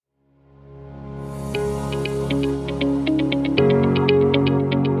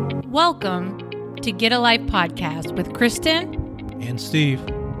Welcome to Get a Life podcast with Kristen and Steve.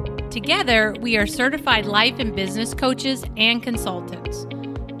 Together, we are certified life and business coaches and consultants.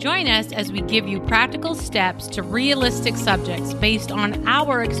 Join us as we give you practical steps to realistic subjects based on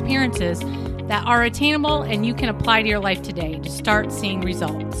our experiences that are attainable and you can apply to your life today to start seeing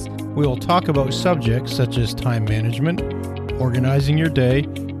results. We will talk about subjects such as time management, organizing your day,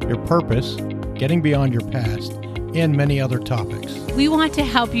 your purpose, getting beyond your past, and many other topics. We want to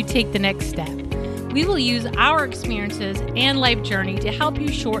help you take the next step. We will use our experiences and life journey to help you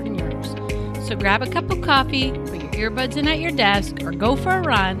shorten yours. So grab a cup of coffee, put your earbuds in at your desk, or go for a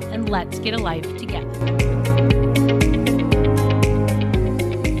run, and let's get a life together.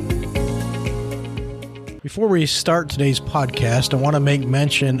 Before we start today's podcast, I want to make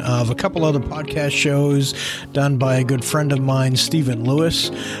mention of a couple other podcast shows done by a good friend of mine, Stephen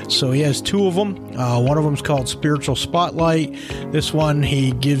Lewis. So he has two of them. One of them is called Spiritual Spotlight. This one,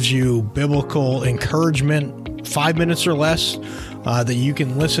 he gives you biblical encouragement, 5 minutes or less, that you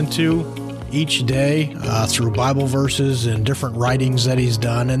can listen to each day through Bible verses and different writings that he's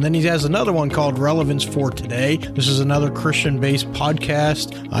done. And then he has another one called Relevance for Today. This is another Christian-based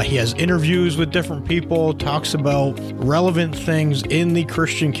podcast. He has interviews with different people, talks about relevant things in the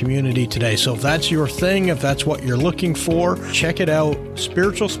Christian community today. So if that's your thing, if that's what you're looking for, check it out.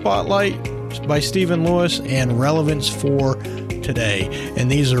 Spiritual Spotlight by Stephen Lewis and Relevance for Today. And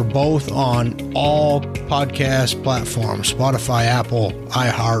these are both on all podcast platforms, Spotify, Apple,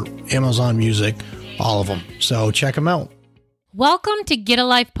 iHeart, Amazon Music, all of them. So check them out. Welcome to Get a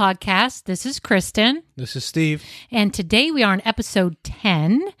Life podcast. This is Kristen. This is Steve. And today we are on episode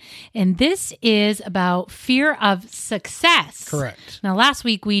 10, and this is about fear of success. Correct. Now, last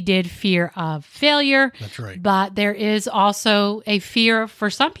week we did fear of failure. That's right. But there is also a fear for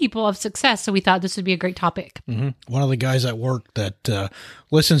some people of success, so we thought this would be a great topic. Mm-hmm. One of the guys at work that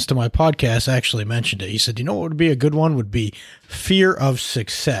listens to my podcast actually mentioned it. He said, you know what would be a good one? Would be fear of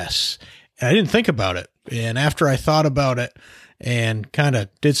success. And I didn't think about it. And after I thought about it, and kind of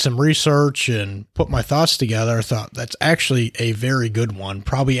did some research and put my thoughts together, I thought that's actually a very good one,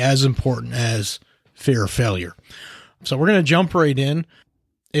 probably as important as fear of failure. So we're going to jump right in.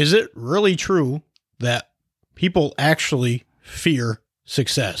 Is it really true that people actually fear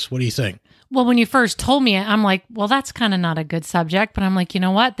success? What do you think? Well, when you first told me it, I'm like, well, that's kind of not a good subject. But I'm like, you know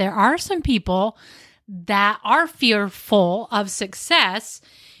what? There are some people that are fearful of success.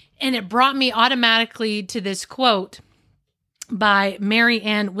 And it brought me automatically to this quote by Mary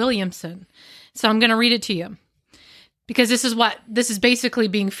Ann Williamson. So I'm going to read it to you because this is basically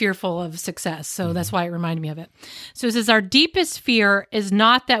being fearful of success. So that's why it reminded me of it. So it says, our deepest fear is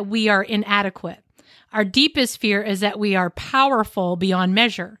not that we are inadequate. Our deepest fear is that we are powerful beyond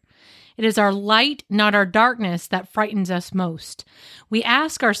measure. It is our light, not our darkness, that frightens us most. We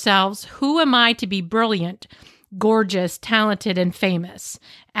ask ourselves, who am I to be brilliant, gorgeous, talented, and famous?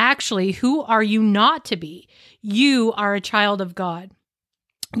 Actually, who are you not to be? You are a child of God.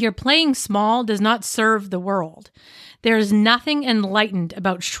 Your playing small does not serve the world. There is nothing enlightened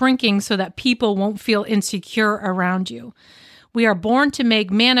about shrinking so that people won't feel insecure around you. We are born to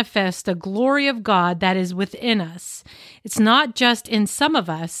make manifest the glory of God that is within us. It's not just in some of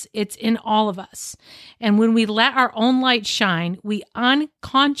us, it's in all of us. And when we let our own light shine, we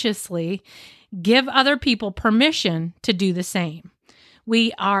unconsciously give other people permission to do the same.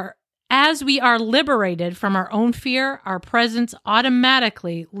 As we are liberated from our own fear, our presence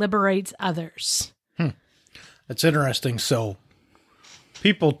automatically liberates others. That's interesting. So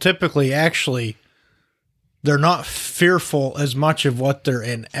people typically actually, they're not fearful as much of what they're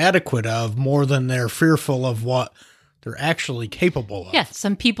inadequate of more than they're fearful of what they're actually capable of. Yes,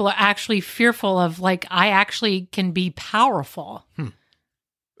 some people are actually fearful of, like, I actually can be powerful.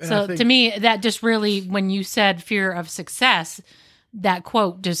 So to me, that just really, when you said fear of success, that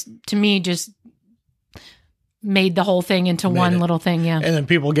quote just made the whole thing into one little thing. Yeah. And then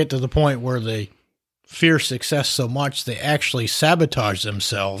people get to the point where they fear success so much, they actually sabotage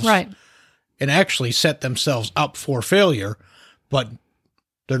themselves. Right. And actually set themselves up for failure, but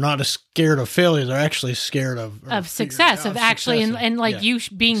they're not as scared of failure. They're actually scared of success, and like you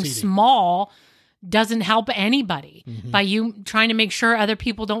being succeeding. Small doesn't help anybody by you trying to make sure other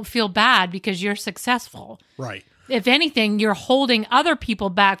people don't feel bad because you're successful. Right. If anything, you're holding other people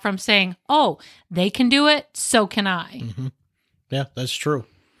back from saying, oh, they can do it, so can I. Mm-hmm. Yeah, that's true.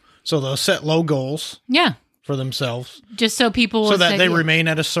 So they'll set low goals for themselves. Just so people will so that say, they remain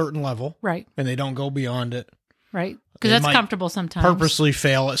at a certain level. Right. And they don't go beyond it. Right. Because that's comfortable sometimes. Purposely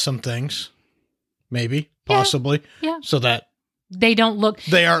fail at some things. Maybe. Possibly. Yeah. So that they don't look.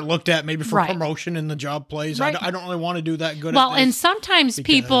 They aren't looked at maybe for Right. promotion in the job plays. Right. I don't really want to do that good Well, at this. and sometimes because-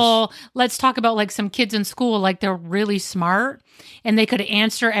 people, let's talk about like some kids in school, like they're really smart and they could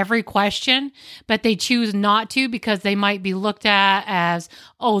answer every question, but they choose not to because they might be looked at as,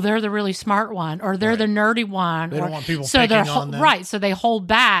 oh, they're the really smart one or they're Right. the nerdy one. They don't want people so picking they're on them. Right. So they hold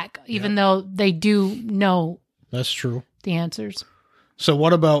back even though they do know That's true. the answers. So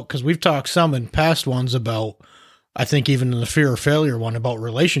what about, because we've talked some in past ones about, I think even in the fear of failure one, about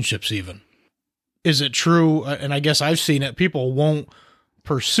relationships even. Is it true, and I guess I've seen it, people won't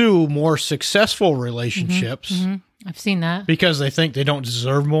pursue more successful relationships I've seen that. because they think they don't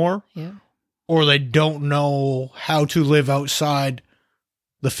deserve more, Yeah. or they don't know how to live outside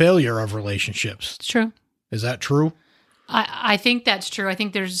the failure of relationships. It's true. Is that true? I think that's true. I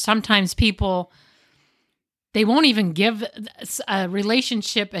think there's sometimes people, they won't even give a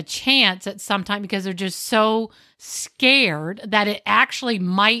relationship a chance at some time because they're just so scared that it actually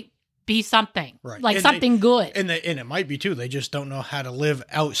might be something, Right. like And something good, And it might be too. They just don't know how to live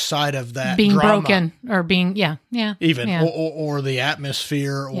outside of that being drama, broken or being, even yeah. or the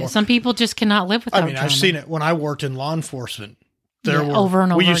atmosphere. Or Yeah, some people just cannot live without I mean, drama. I've seen it when I worked in law enforcement. Yeah, over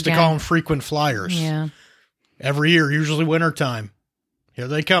and we over used to again. call them frequent flyers. Yeah. Every year, usually wintertime. Here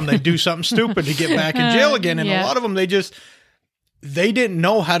they come. They do something stupid to get back in jail again. And Yeah. a lot of them, they didn't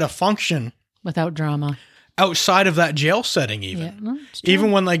know how to function Without drama. outside of that jail setting even. Yeah. No, it's true.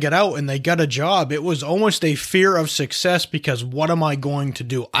 Even when they get out and they got a job, it was almost a fear of success because what am I going to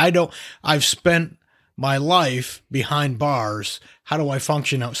do? I've spent my life behind bars. How do I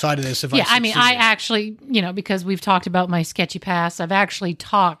function outside of this? I mean, I actually, because we've talked about my sketchy past, I've actually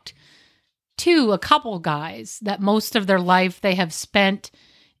talked to a couple guys that most of their life they have spent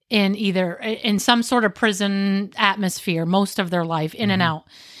in some sort of prison atmosphere, most of their life in and out.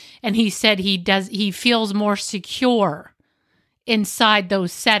 And he said he feels more secure inside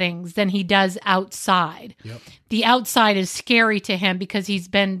those settings than he does outside. Yep. The outside is scary to him because he's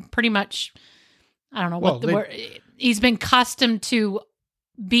been pretty much, I don't know what the word, he's been accustomed to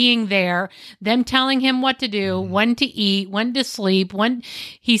being there, them telling him what to do, when to eat, when to sleep, when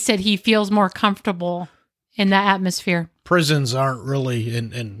he said he feels more comfortable in that atmosphere. Prisons aren't really,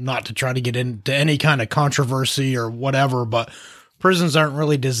 and not to try to get into any kind of controversy or whatever, but prisons aren't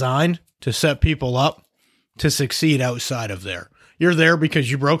really designed to set people up to succeed outside of there. You're there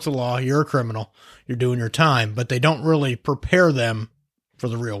because you broke the law, you're a criminal, you're doing your time, but they don't really prepare them for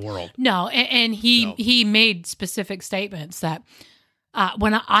the real world. No, and he made specific statements that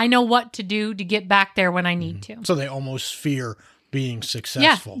when I know what to do to get back there when I need to. So they almost fear being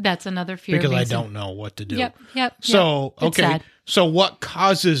successful. Yeah, that's another fear. Because I don't know what to do. Yep. So, It's okay. sad. So what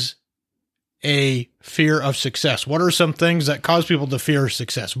causes a fear of success? What are some things that cause people to fear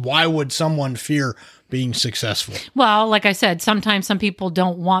success? Why would someone fear being successful? Well, like I said, sometimes some people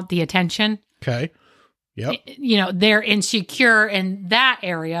don't want the attention. Okay. Yep. They're insecure in that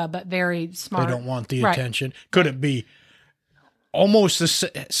area, but very smart. They don't want the Right. attention. Could it be almost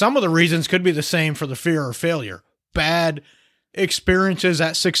some of the reasons could be the same for the fear of failure? Bad experiences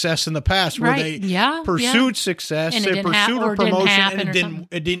at success in the past where Right. they pursued success, And it they didn't pursued or a didn't promotion, happen and or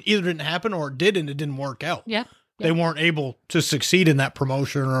it didn't happen or it did, and it didn't work out. Yep. They weren't able to succeed in that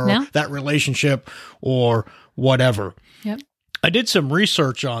promotion or No. that relationship or whatever. Yep. I did some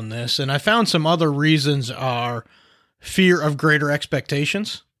research on this, and I found some other reasons are fear of greater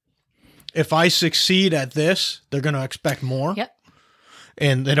expectations. If I succeed at this, they're going to expect more. Yep.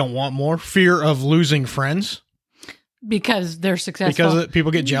 And they don't want more. Fear of losing friends Because they're successful. because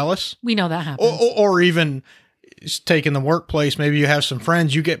people get jealous. We know that happens. Or even taking the workplace, maybe you have some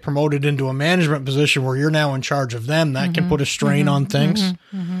friends, you get promoted into a management position where you're now in charge of them. That can put a strain on things.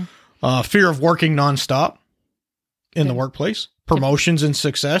 Fear of working nonstop in the workplace. Promotions and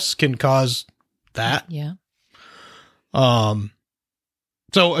success can cause that. Yeah.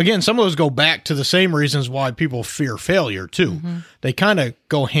 So again, some of those go back to the same reasons why people fear failure too. They kind of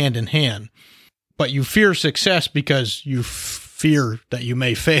go hand in hand, but you fear success because you fear that you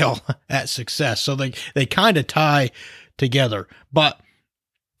may fail at success. So they kind of tie together, but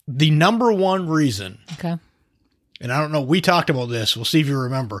the number one reason, Okay. and I don't know, we talked about this. We'll see if you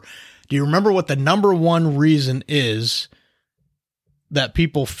remember. Do you remember what the number one reason is that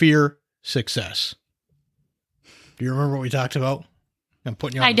people fear success? Do you remember what we talked about? I'm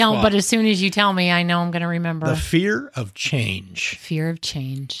putting you on I the don't, spot. but as soon as you tell me, I know I'm going to remember. The fear of change. Fear of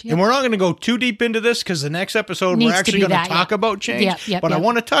change. Yep. And we're not going to go too deep into this because the next episode Needs we're to actually be going to that, talk yeah. about change. Yep, I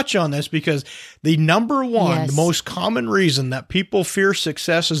want to touch on this because the number one, Yes. the most common reason that people fear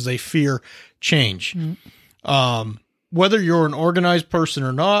success is they fear change. Mm. Whether you're an organized person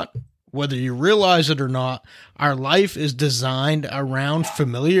or not, whether you realize it or not, our life is designed around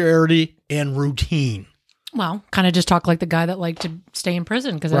familiarity and routine. Well, kind of just talk like the guy that liked to stay in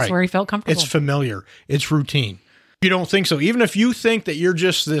prison because that's Right. where he felt comfortable. It's familiar. It's routine. You don't think so. Even if you think that you're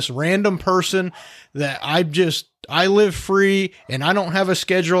just this random person that I live free and I don't have a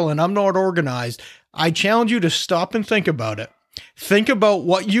schedule and I'm not organized, I challenge you to stop and think about it. Think about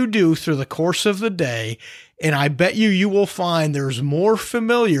what you do through the course of the day, and I bet you will find there's more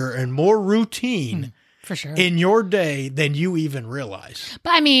familiar and more routine For sure. in your day than you even realize.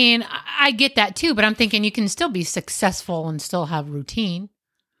 But I mean, I get that too, but I'm thinking you can still be successful and still have routine.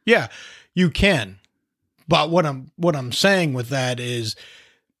 Yeah, you can. But what I'm saying with that is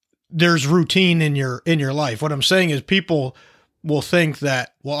there's routine in your life. What I'm saying is people will think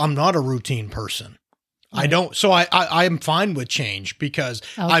that, well, I'm not a routine person. I don't. So I am fine with change because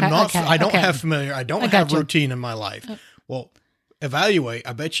I'm not. I don't have familiar. I don't have routine in my life. Well, evaluate.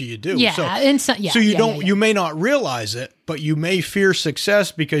 I bet you do. Yeah. So you don't. You may not realize it, but you may fear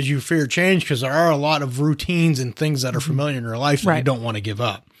success because you fear change because there are a lot of routines and things that are familiar in your life that you don't want to give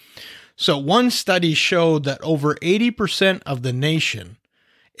up. So one study showed that over 80% of the nation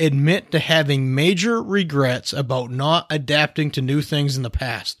admit to having major regrets about not adapting to new things in the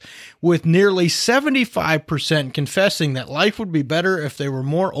past, with nearly 75% confessing that life would be better if they were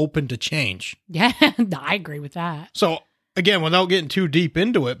more open to change. Yeah, I agree with that. So again, without getting too deep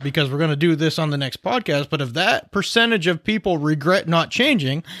into it, because we're going to do this on the next podcast, but if that percentage of people regret not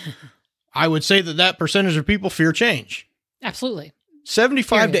changing, I would say that percentage of people fear change. Absolutely.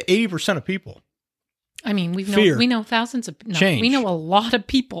 75 to 80% of people. I mean, we know thousands of change. We know a lot of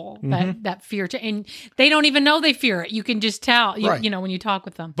people that fear change, and they don't even know they fear it. You can just tell, you know, when you talk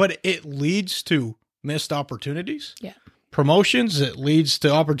with them. But it leads to missed opportunities. Yeah. Promotions. It leads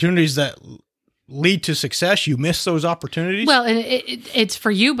to opportunities that lead to success. You miss those opportunities. Well, it's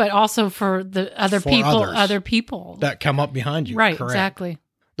for you, but also for the other people that come up behind you. Right. Correct. Exactly.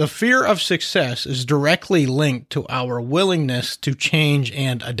 The fear of success is directly linked to our willingness to change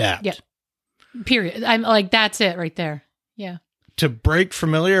and adapt. Yeah. Period. I'm like, that's it right there. Yeah. To break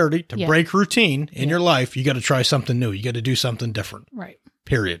familiarity, to break routine in your life, you got to try something new. You got to do something different. Right.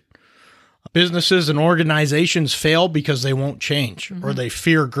 Period. Businesses and organizations fail because they won't change or they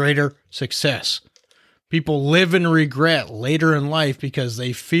fear greater success. People live in regret later in life because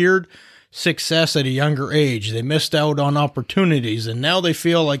they feared success at a younger age. They missed out on opportunities and now they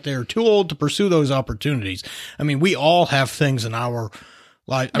feel like they're too old to pursue those opportunities. I mean, we all have things in our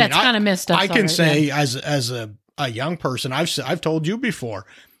life. That's kind of missed up. I can say as a young person, I've told you before,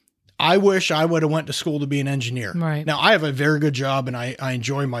 I wish I would have went to school to be an engineer. Right. Now, I have a very good job and I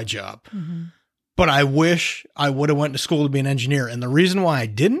enjoy my job. But I wish I would have went to school to be an engineer. And the reason why I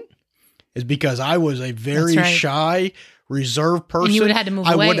didn't is because I was a very shy, reserved person. And you would have had to move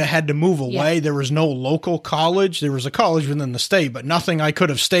away. I would have had to move away. There was no local college. There was a college within the state, but nothing I could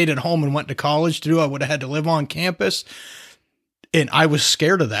have stayed at home and went to college to do. I would have had to live on campus. And I was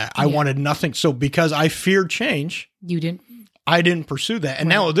scared of that. I wanted nothing. So because I feared change, I didn't pursue that. And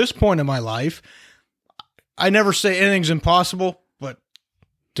now at this point in my life, I never say anything's impossible, but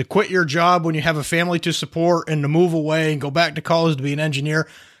to quit your job when you have a family to support and to move away and go back to college to be an engineer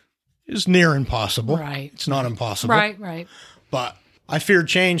is near impossible. Right. It's not impossible. Right. But I feared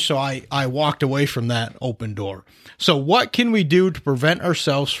change, so I walked away from that open door. So what can we do to prevent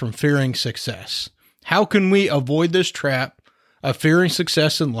ourselves from fearing success? How can we avoid this trap of fearing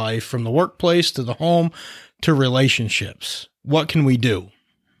success in life, from the workplace to the home to relationships? What can we do?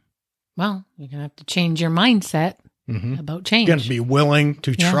 Well, you're going to have to change your mindset about change. You're going to be willing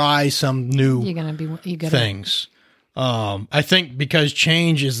to try some new things. I think because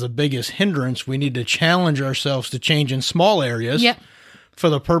change is the biggest hindrance, we need to challenge ourselves to change in small areas for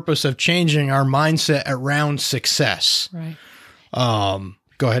the purpose of changing our mindset around success. Right.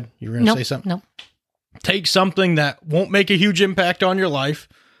 Go ahead. You were going to say something? No. Take something that won't make a huge impact on your life,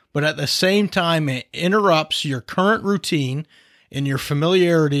 but at the same time, it interrupts your current routine and your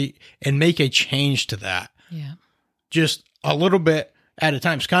familiarity, and make a change to that. Yeah. Just a little bit at a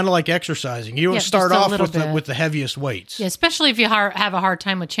time. It's kind of like exercising. You don't start off with the heaviest weights. Yeah, especially if you have a hard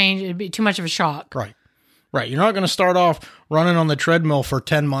time with change. It'd be too much of a shock. Right. You're not going to start off running on the treadmill for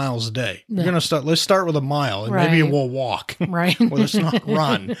 10 miles a day. You're going to let's start with a mile and maybe we'll walk. Right. Or let's not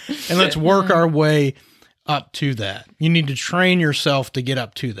run. And let's work our way up to that. You need to train yourself to get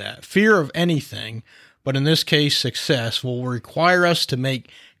up to that. Fear of anything, but in this case, success, will require us to make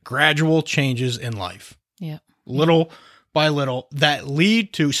gradual changes in life. Yeah. Little by little, that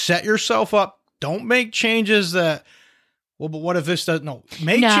lead to set yourself up. Don't make changes that Well, but what if this doesn't? No,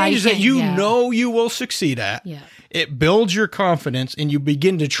 make No, changes you that you can't, yeah. know you will succeed at. Yeah. It builds your confidence, and you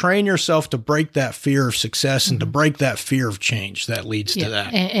begin to train yourself to break that fear of success and to break that fear of change that leads to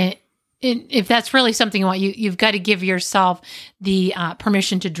that. And if that's really something you want, you've got to give yourself the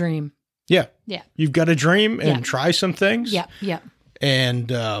permission to dream. Yeah. Yeah. You've got to dream and Yeah. try some things. Yeah. Yeah. And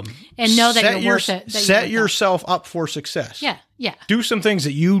know that you're worth it. Set yourself up for success. Yeah. Yeah. Do some things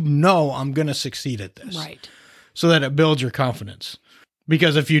that you know I'm going to succeed at this. Right. So that it builds your confidence.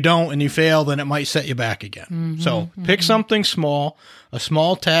 Because if you don't and you fail, then it might set you back again. So pick something small, a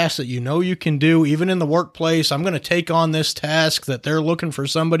small task that you know you can do, even in the workplace. I'm going to take on this task that they're looking for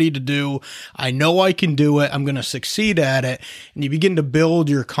somebody to do. I know I can do it. I'm going to succeed at it. And you begin to build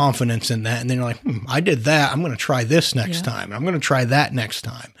your confidence in that. And then you're like, I did that. I'm going to try this next time. And I'm going to try that next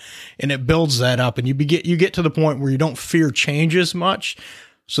time. And it builds that up. And you get to the point where you don't fear change as much.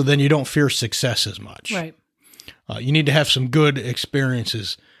 So then you don't fear success as much. Right. You need to have some good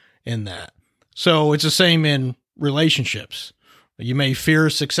experiences in that. So it's the same in relationships. You may fear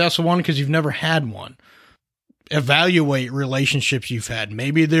a successful one because you've never had one. Evaluate relationships you've had.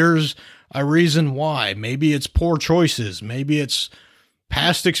 Maybe there's a reason why. Maybe it's poor choices. Maybe it's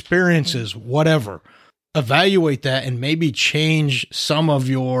past experiences, whatever. Evaluate that and maybe change some of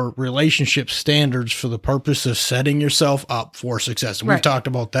your relationship standards for the purpose of setting yourself up for success. And we've talked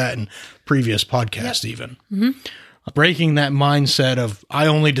about that in previous podcasts even. Breaking that mindset of, I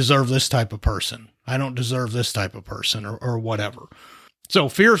only deserve this type of person. I don't deserve this type of person or whatever. So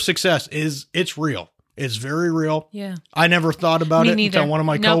fear of success it's real. It's very real. Yeah. I never thought about it until one of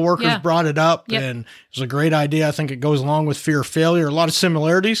my coworkers brought it up, and it was a great idea. I think it goes along with fear of failure. A lot of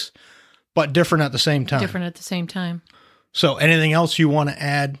similarities, but different at the same time. Different at the same time. So anything else you want to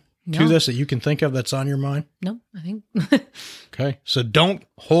add to this that you can think of that's on your mind? No, I think. Okay. So don't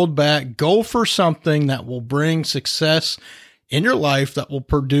hold back. Go for something that will bring success in your life, that will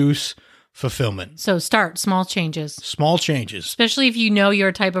produce fulfillment. So start small changes. Small changes. Especially if you know you're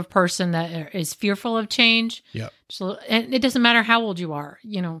a type of person that is fearful of change. Yeah. So, and it doesn't matter how old you are,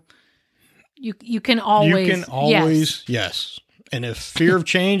 you know, you can always. You can always, yes. And if fear of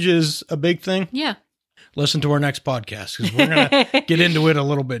change is a big thing, listen to our next podcast because we're going to get into it a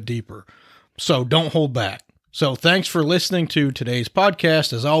little bit deeper. So don't hold back. So thanks for listening to today's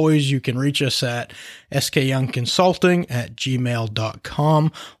podcast. As always, you can reach us at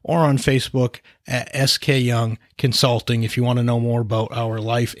skyoungconsulting@gmail.com or on Facebook at skyoungconsulting if you want to know more about our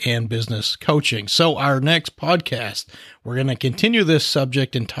life and business coaching. So our next podcast, we're going to continue this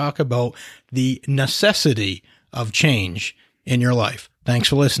subject and talk about the necessity of change in your life. Thanks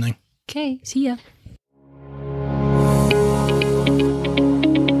for listening. Okay, see ya.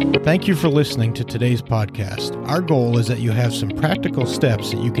 Thank you for listening to today's podcast. Our goal is that you have some practical steps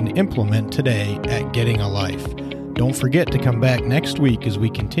that you can implement today at Getting a Life. Don't forget to come back next week as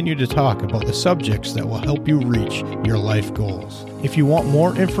we continue to talk about the subjects that will help you reach your life goals. If you want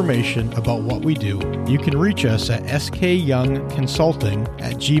more information about what we do, you can reach us at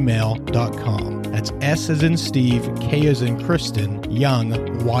skyoungconsulting@gmail.com. That's S as in Steve, K as in Kristen,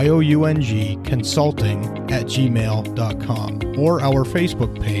 Young, Y-O-U-N-G, consulting@gmail.com, or our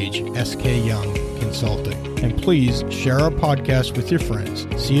Facebook page, SK Young Consulting. And please share our podcast with your friends.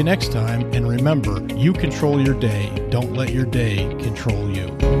 See you next time, and remember, you control your day. Don't let your day control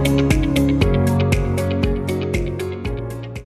you.